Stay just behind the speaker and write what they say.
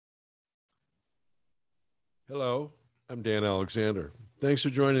Hello, I'm Dan Alexander. Thanks for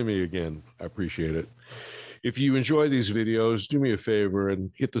joining me again. I appreciate it. If you enjoy these videos, do me a favor and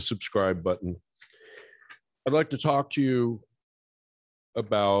hit the subscribe button. I'd like to talk to you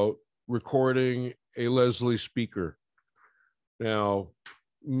about recording a Leslie speaker. Now,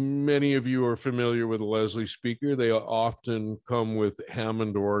 many of you are familiar with a Leslie speaker. They often come with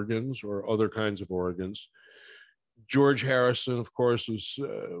Hammond organs or other kinds of organs. George Harrison, of course, is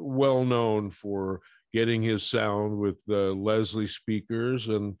well known for getting his sound with Leslie speakers,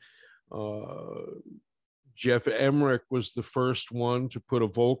 and Jeff Emmerich was the first one to put a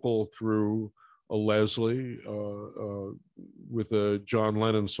vocal through a Leslie with a John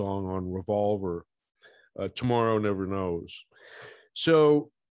Lennon song on Revolver, Tomorrow Never Knows.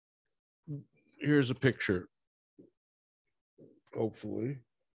 So here's a picture, hopefully,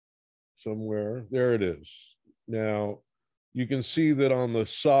 somewhere. There it is. Now, you can see that on the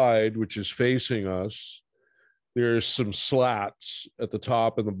side, which is facing us, there's some slats at the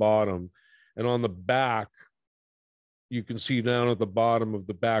top and the bottom. And on the back, you can see down at the bottom of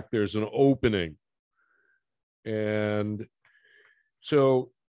the back, there's an opening. And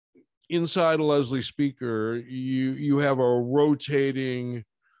so inside a Leslie speaker, you have a rotating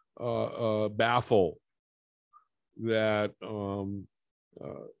baffle that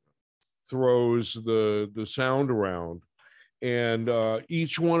throws the sound around, and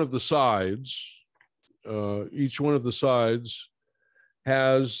each one of the sides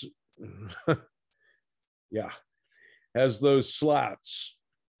has has those slats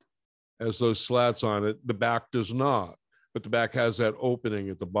on it. The back does not, but the back has that opening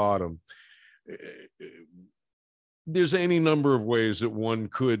at the bottom. There's any number of ways that one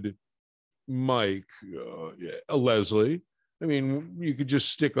could mic a Leslie. I mean, you could just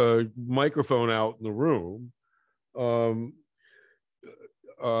stick a microphone out in the room.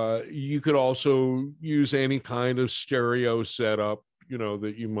 You could also use any kind of stereo setup,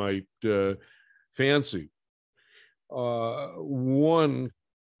 that you might fancy. One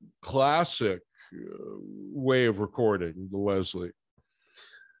classic way of recording the Leslie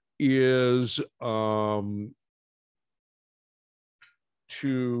is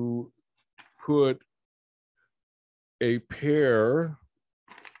to put a pair,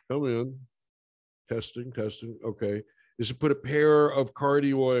 come in, testing, okay, is to put a pair of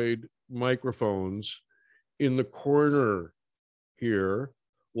cardioid microphones in the corner here,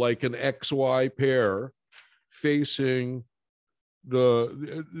 like an XY pair, facing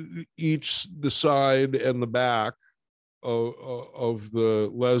the side and the back of the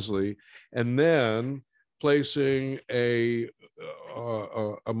Leslie, and then placing a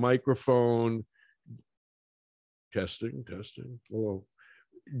microphone, testing, hello,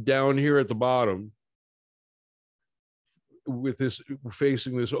 down here at the bottom with this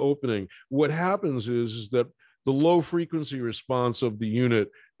facing this opening. What happens is that the low frequency response of the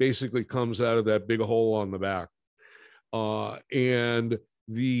unit basically comes out of that big hole on the back. And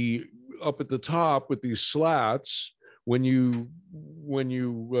the up at the top with these slats, when you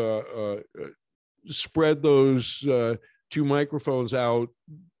spread those two microphones out,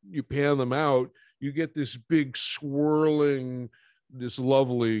 you pan them out, you get this big swirling, this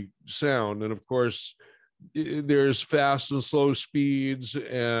lovely sound. And of course, there's fast and slow speeds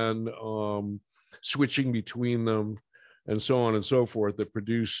and switching between them and so on and so forth that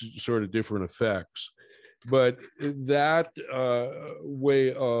produce sort of different effects. But that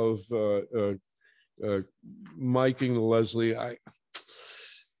way of miking the Leslie, I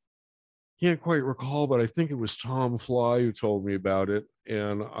can't quite recall, but I think it was Tom Fly who told me about it.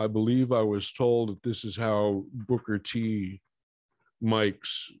 And I believe I was told that this is how Booker T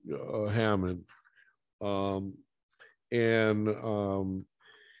mics Hammond. I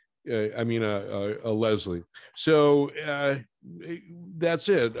mean, a Leslie. So that's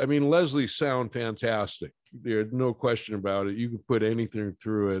it. I mean, Leslie's sound fantastic. There's no question about it. You can put anything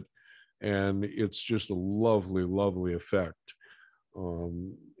through it, and it's just a lovely, lovely effect.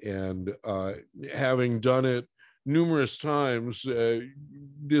 And having done it numerous times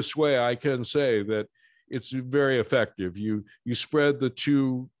this way, I can say that it's very effective. You spread the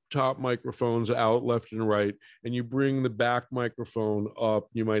two top microphones out left and right, and you bring the back microphone up.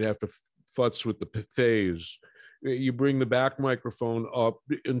 You might have to futz with the phase. You bring the back microphone up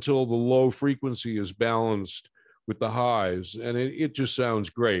until the low frequency is balanced with the highs, and it just sounds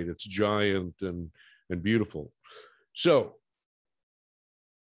great. It's giant and beautiful. So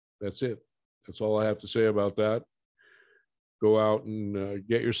that's it. That's all I have to say about that. Go out and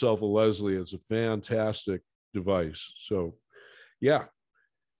get yourself a Leslie. It's a fantastic device. So yeah,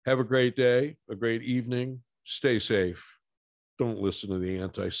 have a great day, a great evening. Stay safe. Don't listen to the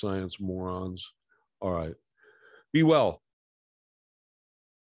anti-science morons. All right. Be well.